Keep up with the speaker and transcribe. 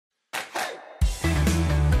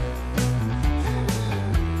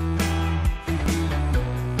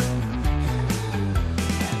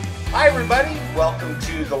everybody. Welcome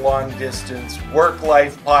to the Long Distance Work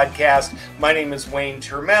Life Podcast. My name is Wayne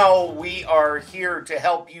Turmel. We are here to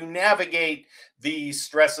help you navigate the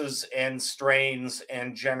stresses and strains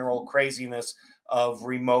and general craziness of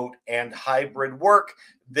remote and hybrid work.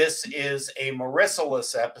 This is a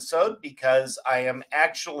Marissa-less episode because I am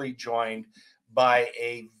actually joined by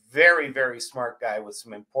a very, very smart guy with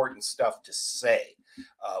some important stuff to say.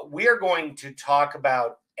 We are going to talk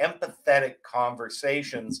about empathetic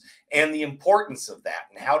conversations and the importance of that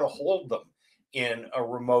and how to hold them in a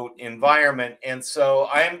remote environment. And so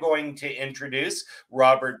I am going to introduce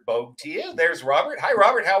Robert Bogue to you. There's Robert. Hi,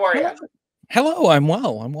 Robert. How are you? Hello. I'm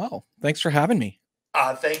well. I'm well. Thanks for having me.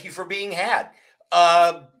 Thank you for being had.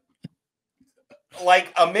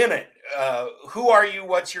 Like a minute. Who are you?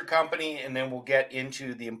 What's your company? And then we'll get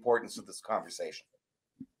into the importance of this conversation.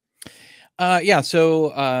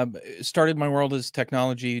 Started my world as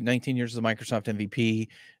technology, 19 years as a Microsoft MVP,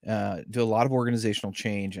 do a lot of organizational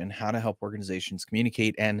change and how to help organizations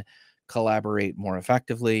communicate and collaborate more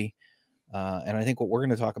effectively. And I think what we're going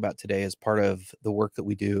to talk about today is part of the work that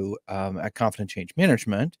we do at Confident Change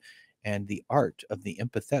Management and the art of the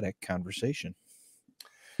empathetic conversation.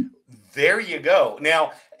 There you go.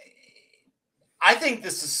 Now, I think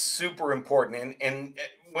this is super important. And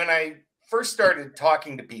when I first started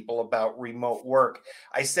talking to people about remote work,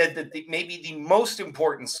 I said that maybe the most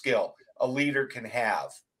important skill a leader can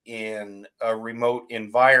have in a remote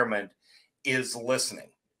environment is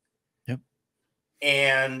listening. Yep.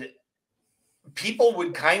 And people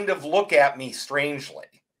would kind of look at me strangely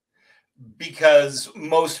because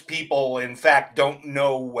most people, in fact, don't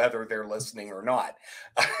know whether they're listening or not.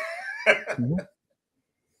 Mm-hmm.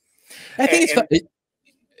 I think it's fun.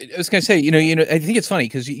 I was going to say, I think it's funny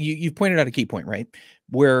because you've pointed out a key point, right?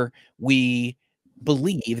 Where we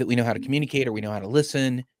believe that we know how to communicate or we know how to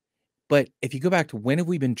listen. But if you go back to when have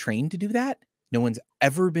we been trained to do that? No one's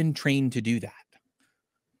ever been trained to do that.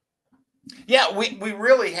 Yeah, we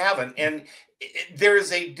really haven't. And there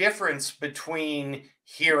is a difference between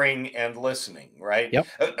hearing and listening, right? Yep.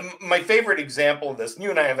 My favorite example of this, and you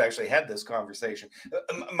and I have actually had this conversation.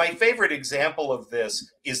 My favorite example of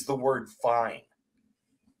this is the word fine.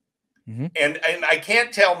 Mm-hmm. And I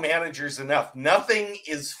can't tell managers enough. Nothing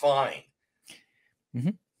is fine. Mm-hmm.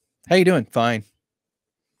 How you doing? Fine.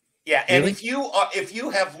 Yeah, and really? if you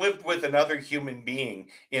have lived with another human being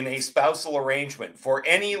in a spousal arrangement for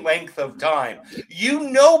any length of time, you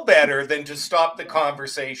know better than to stop the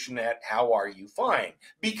conversation at "How are you?" Fine,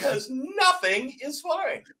 because nothing is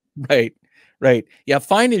fine. Right. Yeah,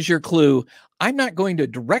 fine is your clue. I'm not going to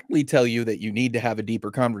directly tell you that you need to have a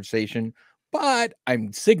deeper conversation, but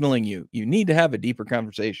I'm signaling you need to have a deeper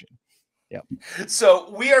conversation. Yeah.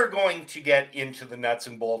 So we are going to get into the nuts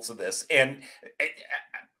and bolts of this, and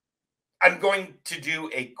I'm going to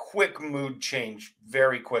do a quick mood change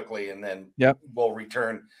very quickly, and then we'll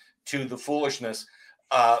return to the foolishness.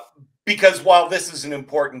 Because while this is an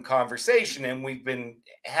important conversation and we've been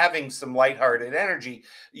having some lighthearted energy,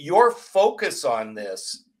 your focus on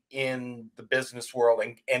this in the business world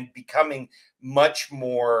and becoming much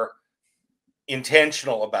more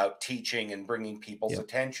intentional about teaching and bringing people's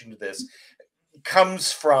attention to this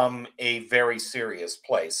comes from a very serious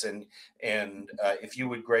place. And if you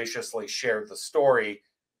would graciously share the story.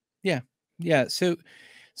 Yeah. So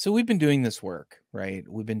we've been doing this work, right?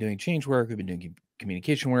 We've been doing change work. We've been doing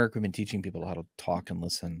communication work. We've been teaching people how to talk and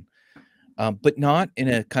listen, but not in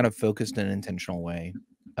a kind of focused and intentional way.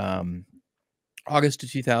 August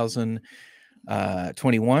of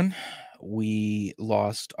 2021, we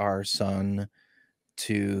lost our son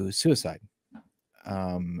to suicide.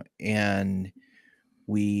 And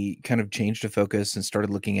we kind of changed the focus and started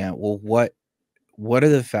looking at, well, what are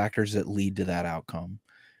the factors that lead to that outcome?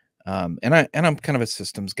 And I'm kind of a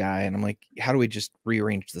systems guy, and I'm like, how do we just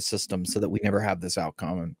rearrange the system so that we never have this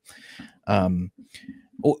outcome? And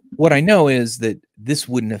what I know is that this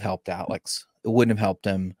wouldn't have helped Alex. It wouldn't have helped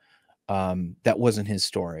him. That wasn't his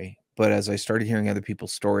story. But as I started hearing other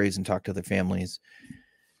people's stories and talked to other families,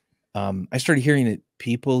 I started hearing that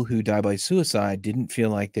people who die by suicide didn't feel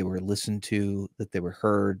like they were listened to, that they were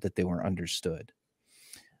heard, that they were understood.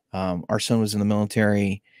 Our son was in the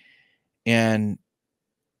military, and,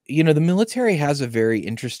 the military has a very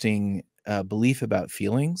interesting belief about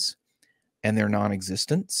feelings and their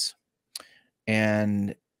non-existence.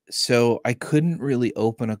 And so I couldn't really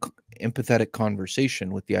open an empathetic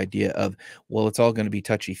conversation with the idea of, well, it's all going to be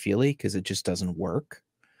touchy-feely, because it just doesn't work.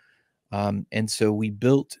 And so we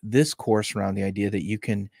built this course around the idea that you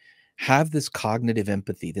can have this cognitive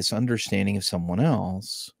empathy, this understanding of someone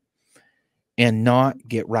else, and not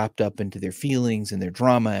get wrapped up into their feelings and their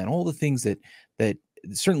drama and all the things that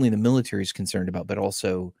certainly the military is concerned about, but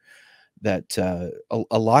also that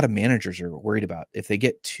a lot of managers are worried about. If they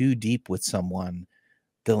get too deep with someone,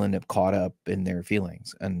 they'll end up caught up in their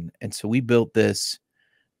feelings. And so we built this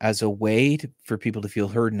as a way for people to feel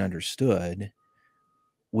heard and understood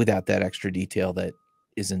without that extra detail that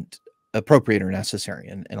isn't appropriate or necessary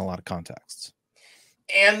in a lot of contexts.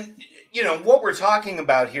 And, what we're talking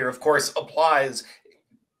about here, of course, applies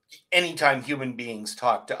anytime human beings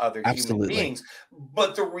talk to other human Absolutely. beings.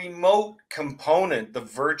 But the remote component, the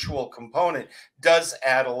virtual component, does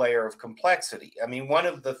add a layer of complexity. I mean, one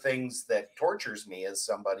of the things that tortures me as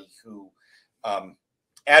somebody who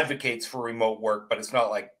advocates for remote work, but it's not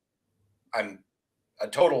like I'm a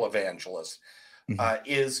total evangelist,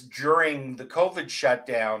 is during the COVID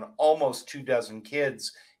shutdown, almost 24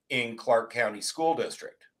 kids in Clark County School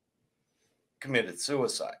District committed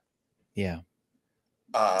suicide. Yeah.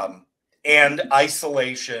 And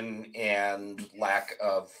isolation and lack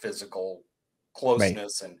of physical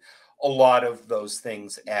closeness, and a lot of those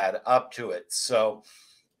things add up to it. So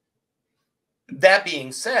that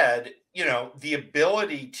being said, the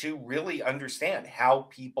ability to really understand how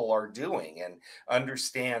people are doing and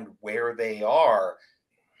understand where they are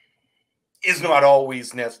is not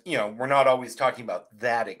always, we're not always talking about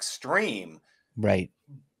that extreme. Right.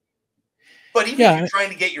 But even if you're trying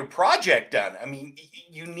to get your project done, I mean,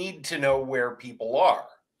 you need to know where people are.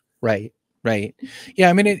 Right. Right. Yeah.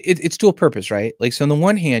 I mean, it's dual purpose, right? Like, so on the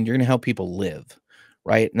one hand, you're going to help people live,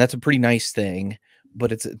 right? And that's a pretty nice thing,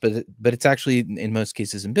 but it's actually, in most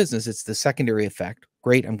cases in business, it's the secondary effect.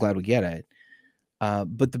 Great. I'm glad we get it.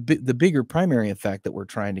 But the bigger primary effect that we're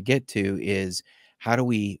trying to get to is, how do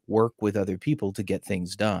we work with other people to get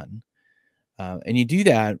things done? And you do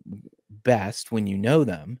that best when you know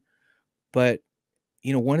them. But,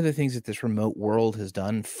 one of the things that this remote world has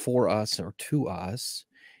done for us, or to us,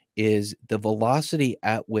 is the velocity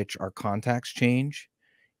at which our contacts change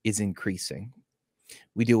is increasing.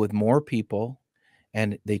 We deal with more people,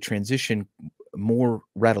 and they transition more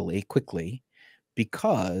readily, quickly,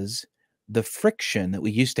 because the friction that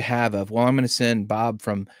we used to have of, well, I'm going to send Bob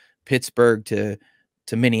from Pittsburgh to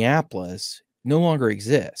Minneapolis, no longer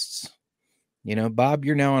exists. Bob,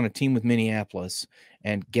 you're now on a team with Minneapolis,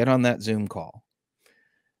 and get on that Zoom call.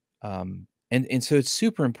 And so it's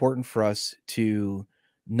super important for us to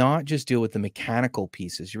not just deal with the mechanical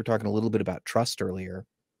pieces. You were talking a little bit about trust earlier,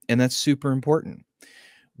 and that's super important.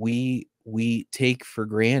 We take for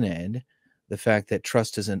granted the fact that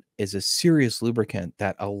trust is a serious lubricant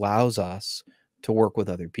that allows us to work with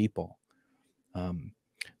other people.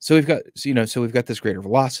 So we've got this greater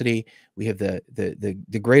velocity. We have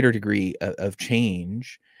the greater degree of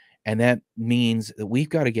change. And that means that we've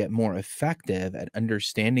got to get more effective at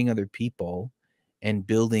understanding other people and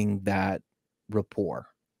building that rapport.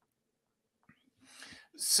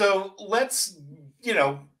 So let's,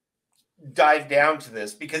 dive down to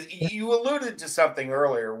this, because you alluded to something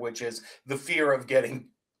earlier, which is the fear of getting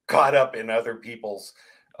caught up in other people's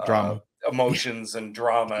Drama. emotions and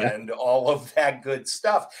drama Yeah. and all of that good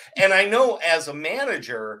stuff. And I know as a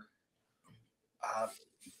manager,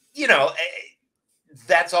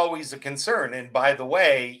 that's always a concern. And by the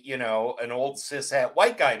way, an old cishet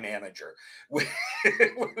white guy manager who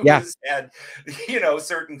has had,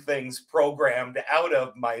 certain things programmed out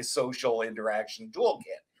of my social interaction toolkit.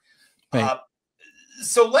 Right.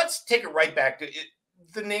 So let's take it right back to it.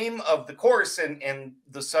 The name of the course and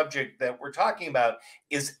the subject that we're talking about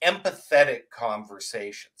is empathetic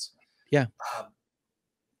conversations. Yeah.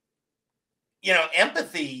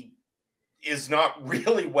 Empathy is not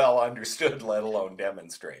really well understood, let alone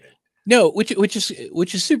demonstrated. No, which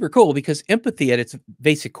is super cool, because empathy at its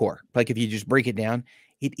basic core, like if you just break it down,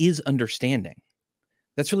 it is understanding.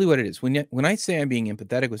 That's really what it is. When I say I'm being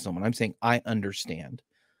empathetic with someone, I'm saying I understand.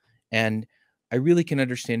 And I really can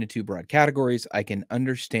understand in two broad categories. I can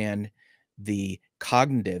understand the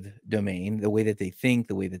cognitive domain, the way that they think,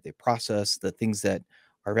 the way that they process, the things that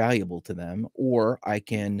are valuable to them, or I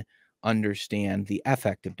can understand the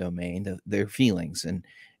affective domain, their feelings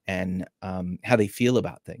and how they feel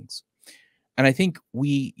about things. And I think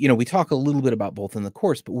we talk a little bit about both in the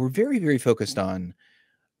course, but we're very, very focused on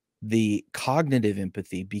the cognitive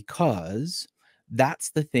empathy, because that's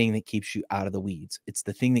the thing that keeps you out of the weeds. It's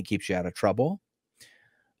the thing that keeps you out of trouble.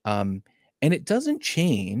 And it doesn't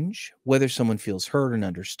change whether someone feels heard and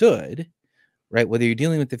understood, right? Whether you're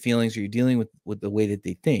dealing with the feelings or you're dealing with the way that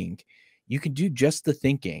they think, you can do just the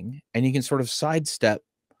thinking, and you can sort of sidestep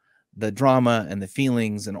the drama and the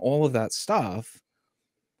feelings and all of that stuff,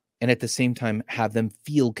 and at the same time have them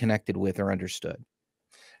feel connected with or understood.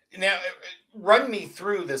 Now, run me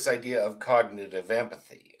through this idea of cognitive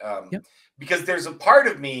empathy, Yep, because there's a part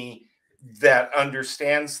of me that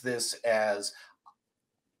understands this as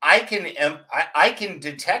I can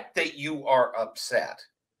detect that you are upset,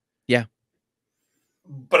 yeah,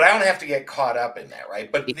 but I don't have to get caught up in that,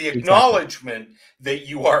 right? But the exactly. acknowledgement that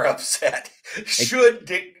you are upset Ex- should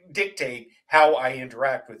dictate how I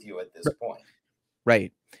interact with you at this r- point.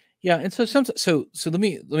 right. Yeah, and so let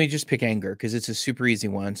me just pick anger because it's a super easy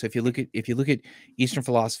one. So if you look at Eastern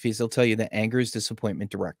philosophies, they'll tell you that anger is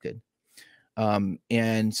disappointment directed.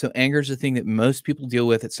 And so anger is a thing that most people deal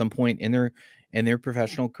with at some point in their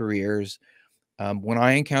professional careers. When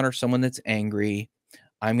I encounter someone that's angry,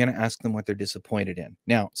 I'm going to ask them what they're disappointed in.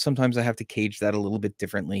 Now, sometimes I have to cage that a little bit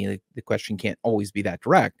differently. The question can't always be that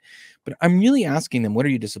direct, but I'm really asking them, what are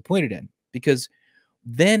you disappointed in? Because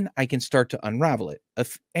then I can start to unravel it.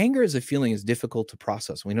 Anger as a feeling is difficult to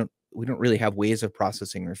process. We don't really have ways of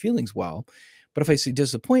processing our feelings well. But if I say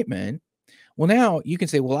disappointment, well, now you can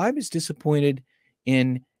say, well, I was disappointed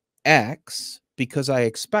in X because I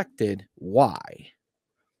expected Y.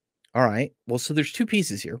 All right. Well, so there's two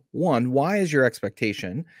pieces here. One, Y is your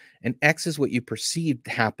expectation, and X is what you perceived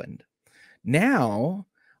happened. Now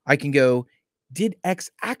I can go, did X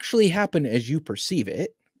actually happen as you perceive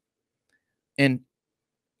it? And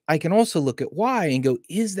I can also look at Y and go,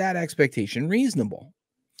 is that expectation reasonable?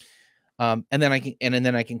 And then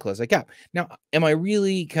I can close that gap. Now, am I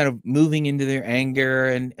really kind of moving into their anger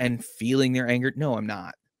and feeling their anger? No, I'm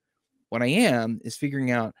not. What I am is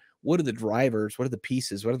figuring out what are the drivers, what are the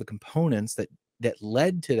pieces, what are the components that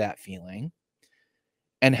led to that feeling,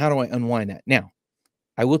 and how do I unwind that? Now,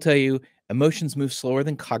 I will tell you, emotions move slower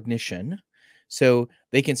than cognition, so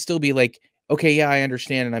they can still be like, okay, yeah, I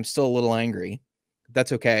understand, and I'm still a little angry.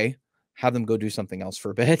 That's okay. Have them go do something else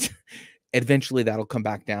for a bit. Eventually, that'll come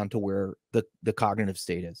back down to where the cognitive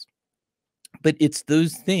state is. But it's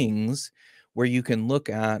those things where you can look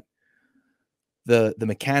at the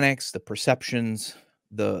mechanics, the perceptions,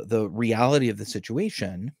 the reality of the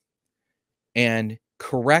situation and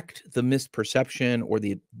correct the misperception or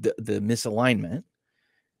the misalignment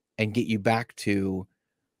and get you back to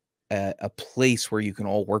a place where you can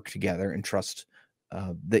all work together and trust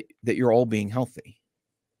that you're all being healthy.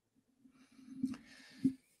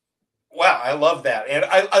 Wow, I love that. And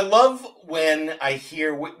I love when I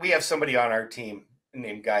hear we have somebody on our team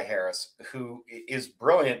named Guy Harris who is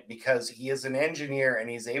brilliant because he is an engineer and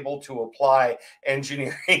he's able to apply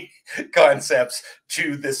engineering concepts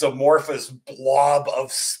to this amorphous blob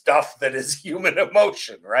of stuff that is human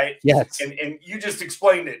emotion, right? Yes. And you just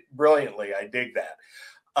explained it brilliantly. I dig that.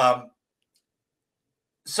 Um,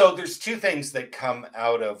 so there's two things that come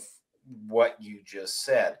out of what you just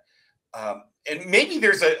said. And maybe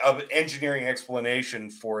there's a engineering explanation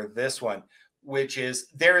for this one, which is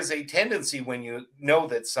there is a tendency when you know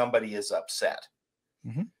that somebody is upset,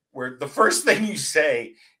 Mhm. where the first thing you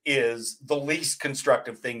say is the least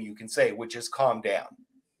constructive thing you can say, which is calm down.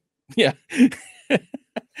 Yeah.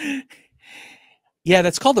 Yeah,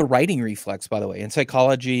 that's called the writing reflex, by the way. In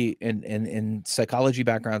psychology and in psychology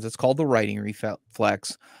backgrounds, it's called the writing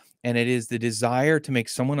reflex, and it is the desire to make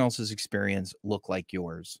someone else's experience look like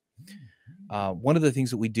yours. One of the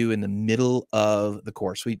things that we do in the middle of the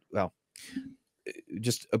course,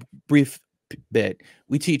 just a brief bit,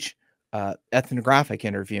 we teach ethnographic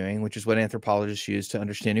interviewing, which is what anthropologists use to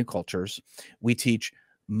understand new cultures. We teach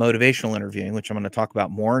motivational interviewing, which I'm going to talk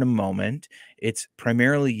about more in a moment. It's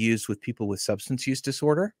primarily used with people with substance use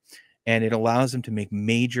disorder, and it allows them to make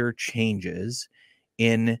major changes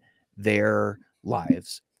in their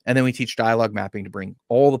lives. And then we teach dialogue mapping to bring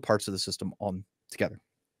all the parts of the system on together.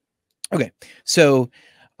 Okay, so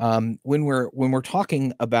when we're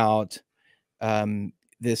talking about um,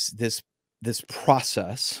 this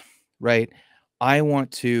process, right? I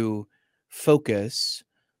want to focus.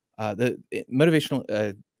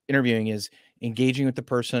 Motivational interviewing is engaging with the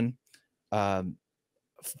person, um,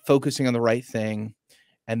 focusing on the right thing,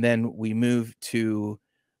 and then we move to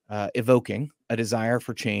evoking a desire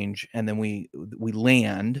for change, and then we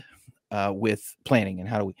land with planning and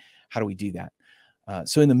how do we do that.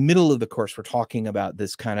 So in the middle of the course, we're talking about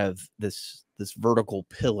this kind of this vertical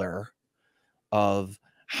pillar of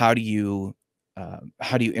how do you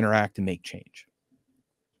interact and make change.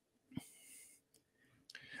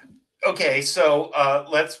 Okay, so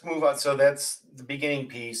let's move on. So that's the beginning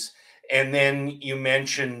piece. And then you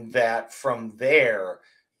mentioned that from there,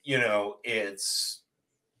 it's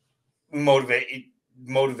motivate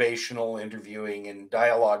motivational interviewing and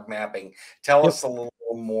dialogue mapping. Tell Yep. us a little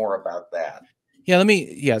more about that. Yeah. Let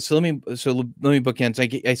me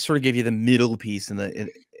bookends. I sort of gave you the middle piece and the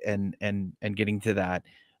and getting to that.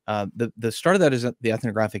 The start of that is the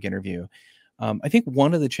ethnographic interview. I think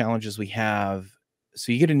one of the challenges we have,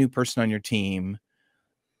 so you get a new person on your team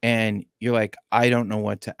and you're like, I don't know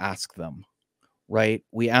what to ask them, right?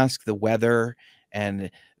 We ask the weather and,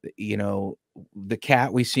 the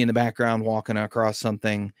cat we see in the background walking across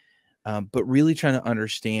something, but really trying to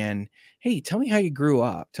understand, hey, tell me how you grew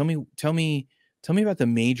up. Tell me about the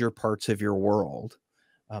major parts of your world.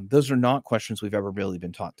 Those are not questions we've ever really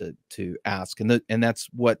been taught to ask. And that's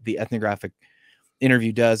what the ethnographic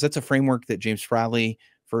interview does. That's a framework that James Bradley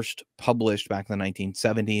first published back in the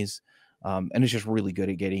 1970s. And it's just really good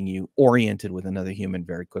at getting you oriented with another human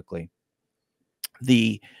very quickly.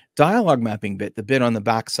 The dialogue mapping bit, the bit on the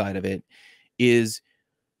backside of it, is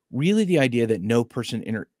really the idea that no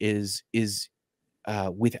person is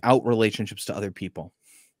without relationships to other people.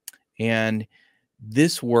 And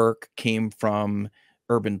this work came from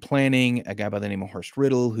urban planning, a guy by the name of Horst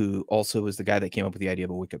Riddle, who also was the guy that came up with the idea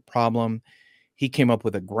of a wicked problem. He came up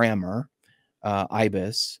with a grammar,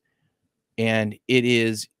 IBIS, and it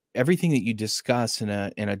is everything that you discuss in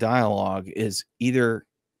a dialogue is either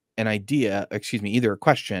either a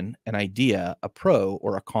question, an idea, a pro,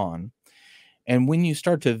 or a con. And when you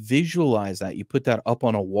start to visualize that, you put that up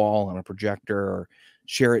on a wall on a projector or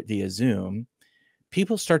share it via Zoom,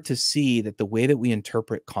 people start to see that the way that we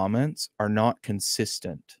interpret comments are not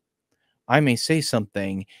consistent. I may say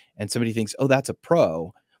something and somebody thinks, oh, that's a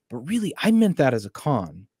pro, but really I meant that as a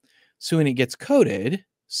con. So when it gets coded,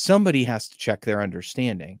 somebody has to check their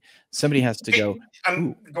understanding. Somebody has to go,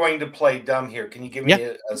 I'm going to play dumb here. Can you give me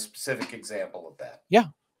a specific example of that? Yeah.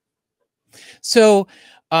 So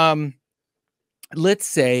let's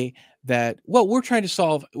say that, well, we're trying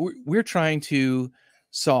to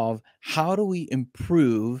solve how do we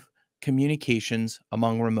improve communications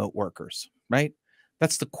among remote workers, right?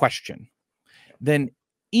 That's the question. Then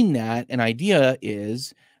in that, an idea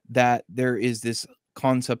is that there is this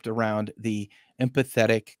concept around the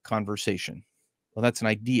empathetic conversation. Well, that's an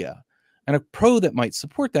idea. And a pro that might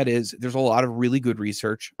support that is there's a lot of really good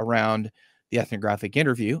research around the ethnographic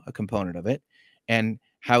interview, a component of it, and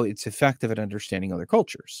how it's effective at understanding other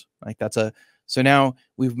cultures. Like so now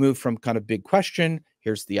we've moved from kind of big question,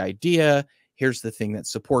 here's the idea, here's the thing that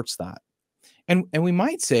supports that. And we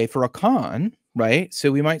might say for a con, right?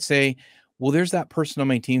 So we might say, well, there's that person on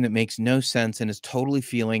my team that makes no sense and is totally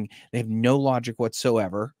feeling they have no logic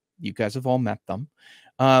whatsoever. You guys have all met them.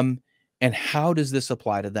 And how does this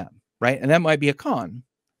apply to them, right? And that might be a con.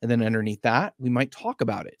 And then underneath that, we might talk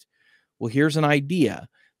about it. Well, here's an idea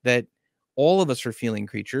that all of us are feeling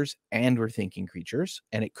creatures and we're thinking creatures.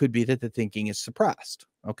 And it could be that the thinking is suppressed.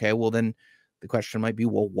 Okay, well, then the question might be,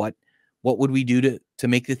 well, what would we do to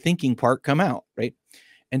make the thinking part come out, right?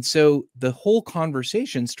 And so the whole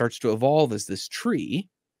conversation starts to evolve as this tree.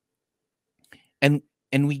 And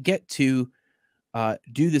we get to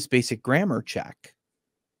do this basic grammar check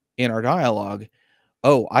in our dialogue.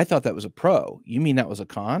 Oh, I thought that was a pro. You mean that was a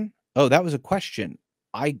con? Oh, that was a question.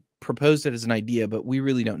 I proposed it as an idea, but we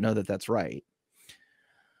really don't know that that's right.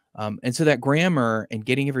 And so that grammar and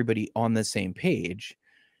getting everybody on the same page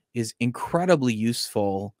is incredibly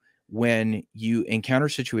useful when you encounter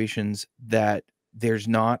situations that there's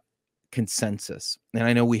not consensus. And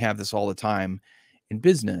I know we have this all the time in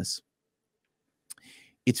business.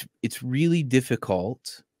 It's really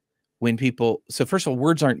difficult when people, so first of all,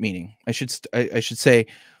 words aren't meaning. I should say,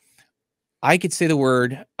 I could say the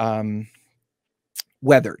word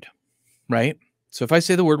weathered, right? So if I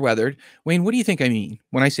say the word weathered, Wayne, what do you think I mean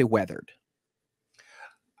when I say weathered?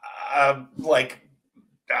 Like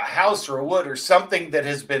a house or a wood or something that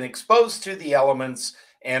has been exposed to the elements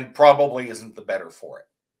and probably isn't the better for it.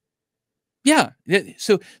 Yeah.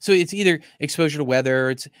 So it's either exposure to weather,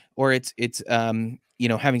 it's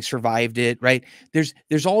having survived it, right?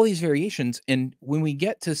 There's all these variations. And when we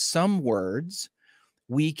get to some words,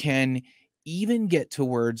 we can even get to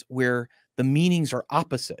words where the meanings are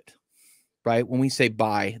opposite, right? When we say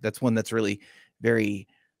by, that's one that's really very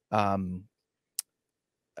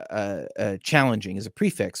challenging as a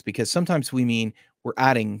prefix, because sometimes we mean we're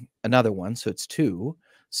adding another one, so it's two.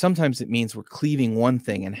 Sometimes it means we're cleaving one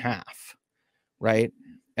thing in half, right?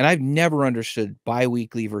 And I've never understood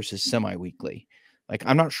bi-weekly versus semi-weekly. Like,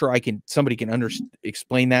 I'm not sure somebody can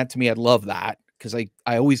explain that to me. I'd love that, because I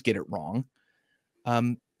always get it wrong.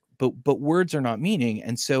 But words are not meaning.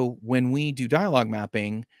 And so when we do dialogue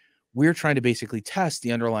mapping, we're trying to basically test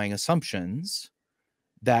the underlying assumptions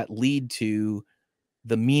that lead to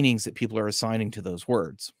the meanings that people are assigning to those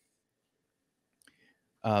words.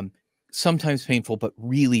 Sometimes painful, but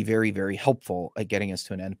really very, very helpful at getting us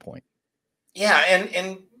to an endpoint. Yeah.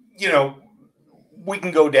 And we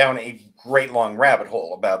can go down a great long rabbit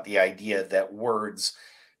hole about the idea that words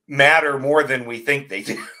matter more than we think they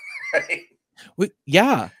do. Right?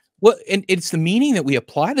 Yeah. Well, and it's the meaning that we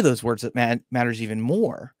apply to those words that matters even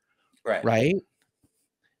more, Right. right?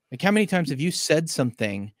 Like, how many times have you said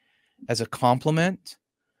something as a compliment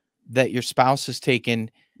that your spouse has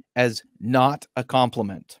taken as not a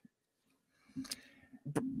compliment?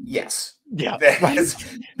 Yes. Yeah, That right.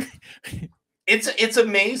 is, it's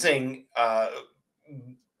amazing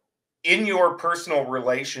in your personal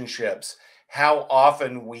relationships how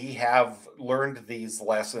often we have learned these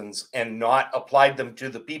lessons and not applied them to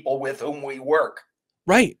the people with whom we work.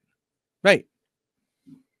 Right. Right.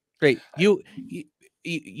 Great. You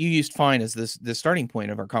used fine as the starting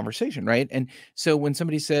point of our conversation, right? And so when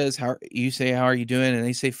somebody says, how you say, how are you doing? And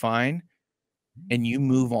they say fine, and you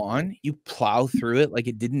move on, you plow through it like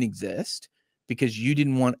it didn't exist because you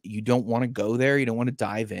don't want to go there, you don't want to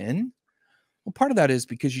dive in. Well, part of that is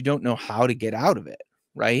because you don't know how to get out of it,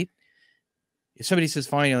 right? If somebody says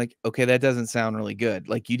fine, you're like, okay, that doesn't sound really good.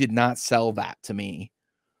 Like, you did not sell that to me,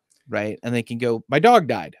 right? And they can go, my dog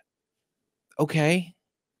died. Okay,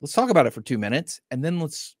 let's talk about it for 2 minutes and then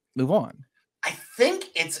let's move on. I think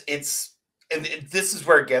and this is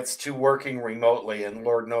where it gets to working remotely, and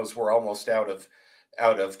Lord knows we're almost out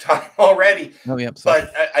of time already. Oh, yep. So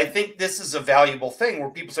But I think this is a valuable thing where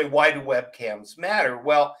people say, why do webcams matter?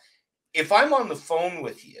 Well, if I'm on the phone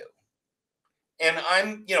with you and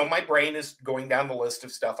I'm, my brain is going down the list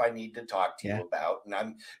of stuff I need to talk to yeah, you about, and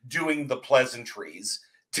I'm doing the pleasantries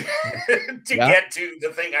to, to yeah, get to the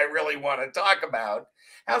thing I really want to talk about.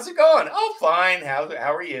 How's it going? Oh, fine. How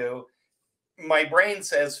are you? My brain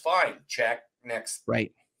says, fine, check,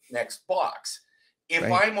 right, next box. If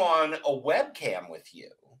right, I'm on a webcam with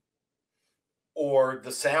you, or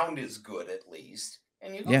the sound is good at least,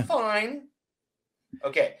 and you go, yeah, fine.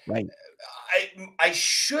 Okay. right. I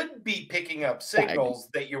should be picking up Tag. signals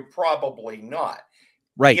that you're probably not.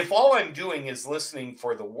 Right, If all I'm doing is listening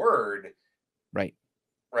for the word, right,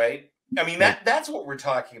 right? I mean, right. that's what we're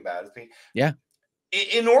talking about. Yeah,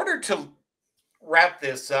 In order to wrap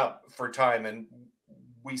this up for time, and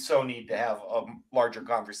we so need to have a larger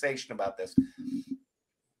conversation about this.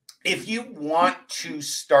 If you want to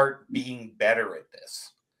start being better at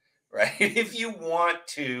this, right? If you want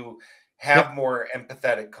to yep, have more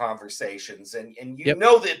empathetic conversations, and you yep.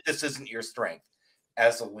 know that this isn't your strength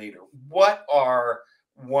as a leader, what are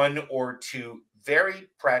one or two very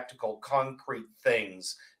practical, concrete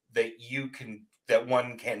things that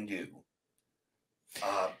one can do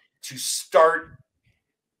to start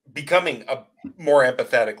becoming a more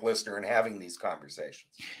empathetic listener and having these conversations?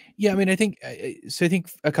 Yeah, I mean, I think so. I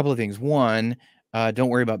think a couple of things. One, don't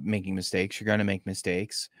worry about making mistakes. You're going to make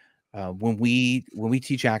mistakes. When we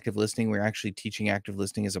teach active listening, we're actually teaching active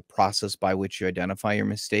listening as a process by which you identify your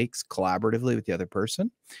mistakes collaboratively with the other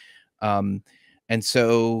person. Um, and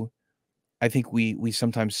so I think we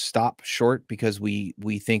sometimes stop short because we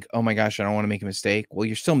think, oh my gosh, I don't want to make a mistake. Well,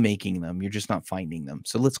 you're still making them. You're just not finding them.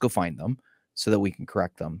 So let's go find them so that we can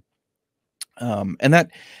correct them. And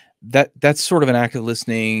that's sort of an active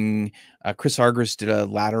listening. Chris Argyris did a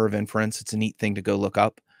ladder of inference. It's a neat thing to go look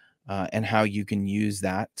up, and how you can use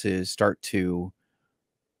that to start to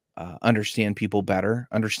understand people better,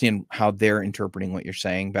 understand how they're interpreting what you're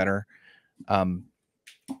saying better. Um,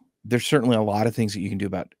 there's certainly a lot of things that you can do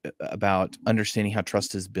about understanding how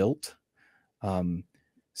trust is built. Um,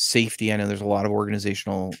 Safety. I know there's a lot of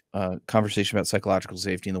organizational conversation about psychological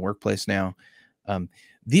safety in the workplace now. Um,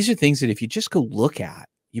 these are things that if you just go look at,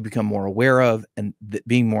 you become more aware of, and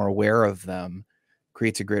being more aware of them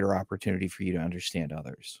creates a greater opportunity for you to understand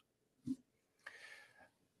others.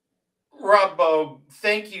 Rob Bogue,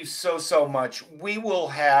 thank you so much. We will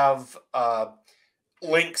have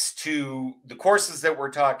links to the courses that we're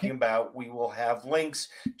talking Yep. about. We will have links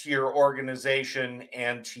to your organization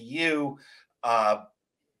and to you. Uh,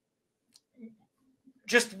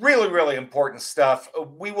 just really, really important stuff.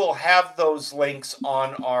 We will have those links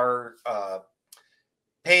on our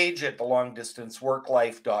page at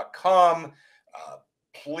thelongdistanceworklife.com.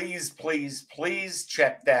 Please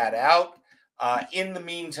check that out. In the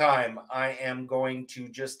meantime, I am going to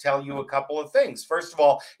just tell you a couple of things. First of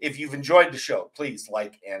all, if you've enjoyed the show, please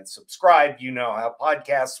like and subscribe. You know how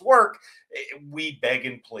podcasts work. We beg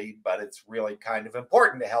and plead, but it's really kind of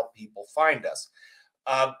important to help people find us.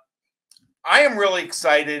 I am really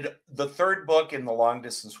excited. The third book in the Long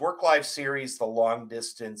Distance Work Life series, The Long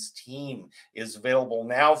Distance Team, is available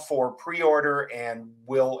now for pre-order and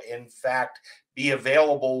will, in fact, be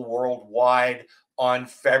available worldwide on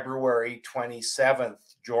February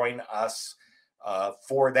 27th. Join us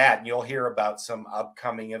for that. And you'll hear about some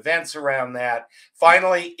upcoming events around that.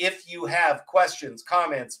 Finally, if you have questions,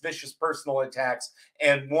 comments, vicious personal attacks,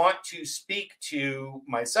 and want to speak to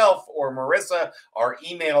myself or Marissa, our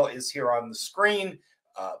email is here on the screen.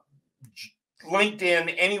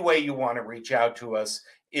 LinkedIn, any way you want to reach out to us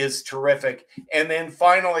is terrific. And then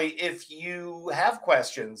finally, if you have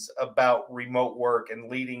questions about remote work and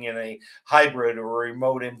leading in a hybrid or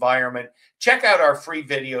remote environment, check out our free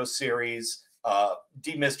video series,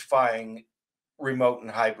 Demystifying Remote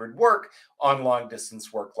and Hybrid Work, on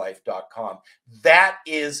longdistanceworklife.com. That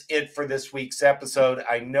is it for this week's episode.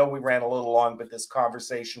 I know we ran a little long, but this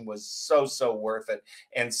conversation was so worth it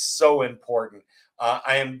and so important.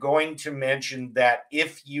 I am going to mention that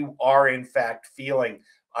if you are in fact feeling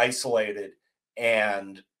isolated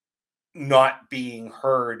and not being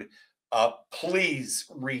heard, please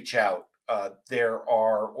reach out. There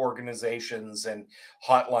are organizations and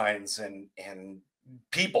hotlines and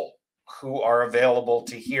people who are available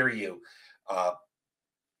to hear you.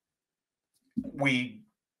 We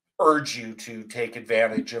urge you to take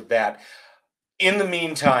advantage of that. In the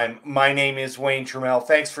meantime, my name is Wayne Turmel.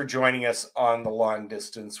 Thanks for joining us on the Long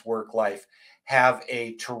Distance Work Life. Have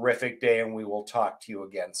a terrific day, and we will talk to you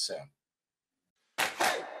again soon.